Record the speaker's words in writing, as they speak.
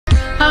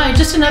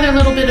Just another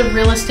little bit of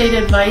real estate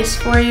advice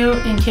for you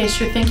in case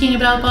you're thinking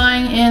about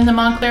buying in the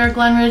Montclair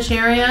Glen Ridge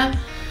area.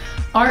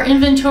 Our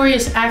inventory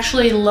is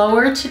actually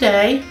lower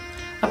today,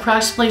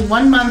 approximately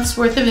 1 month's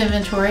worth of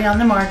inventory on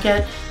the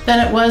market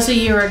than it was a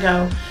year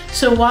ago.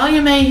 So while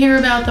you may hear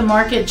about the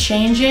market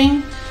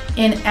changing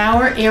in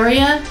our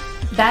area,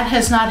 that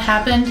has not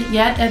happened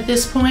yet at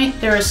this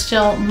point. There are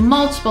still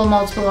multiple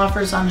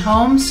offers on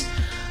homes.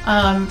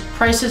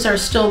 Prices are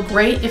still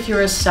great if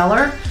you're a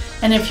seller,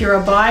 and if you're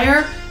a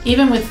buyer,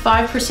 even with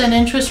 5%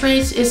 interest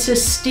rates, it's a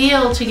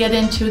steal to get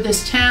into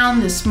this town,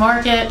 this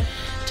market,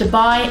 to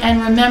buy.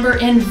 And remember,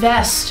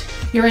 invest.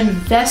 You're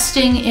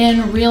investing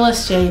in real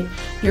estate.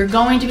 You're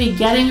going to be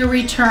getting a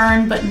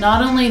return, but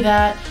not only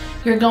that,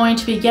 you're going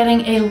to be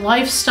getting a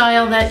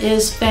lifestyle that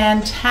is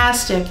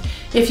fantastic.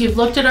 If you've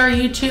looked at our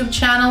YouTube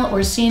channel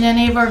or seen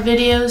any of our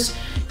videos,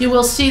 you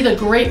will see the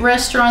great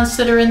restaurants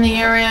that are in the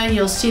area.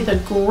 You'll see the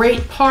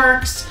great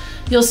parks.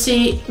 You'll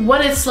see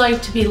what it's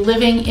like to be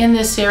living in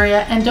this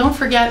area. And don't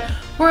forget,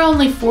 we're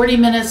only 40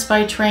 minutes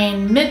by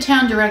train,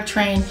 Midtown direct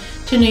train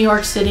to New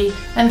York City,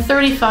 and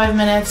 35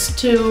 minutes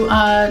to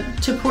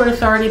Port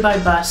Authority by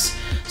bus.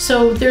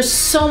 So there's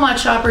so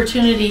much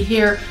opportunity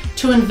here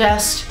to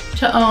invest,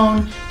 to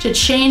own, to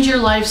change your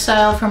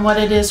lifestyle from what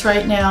it is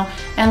right now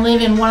and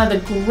live in one of the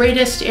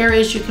greatest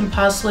areas you can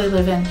possibly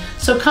live in.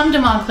 So come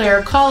to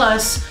Montclair, call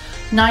us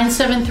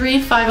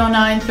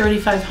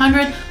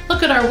 973-509-3500.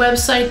 Look at our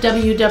website,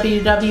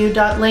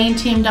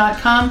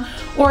 www.laneteam.com,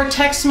 or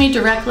text me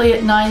directly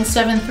at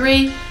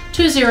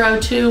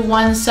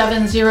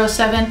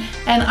 973-202-1707,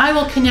 and I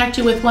will connect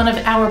you with one of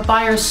our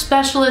buyer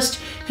specialists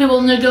who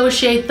will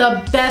negotiate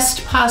the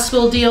best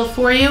possible deal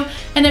for you.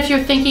 And if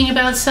you're thinking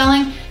about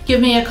selling,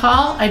 give me a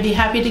call. I'd be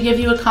happy to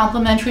give you a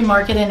complimentary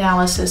market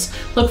analysis.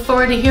 Look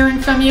forward to hearing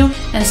from you,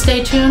 and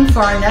stay tuned for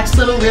our next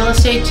little real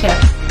estate tip.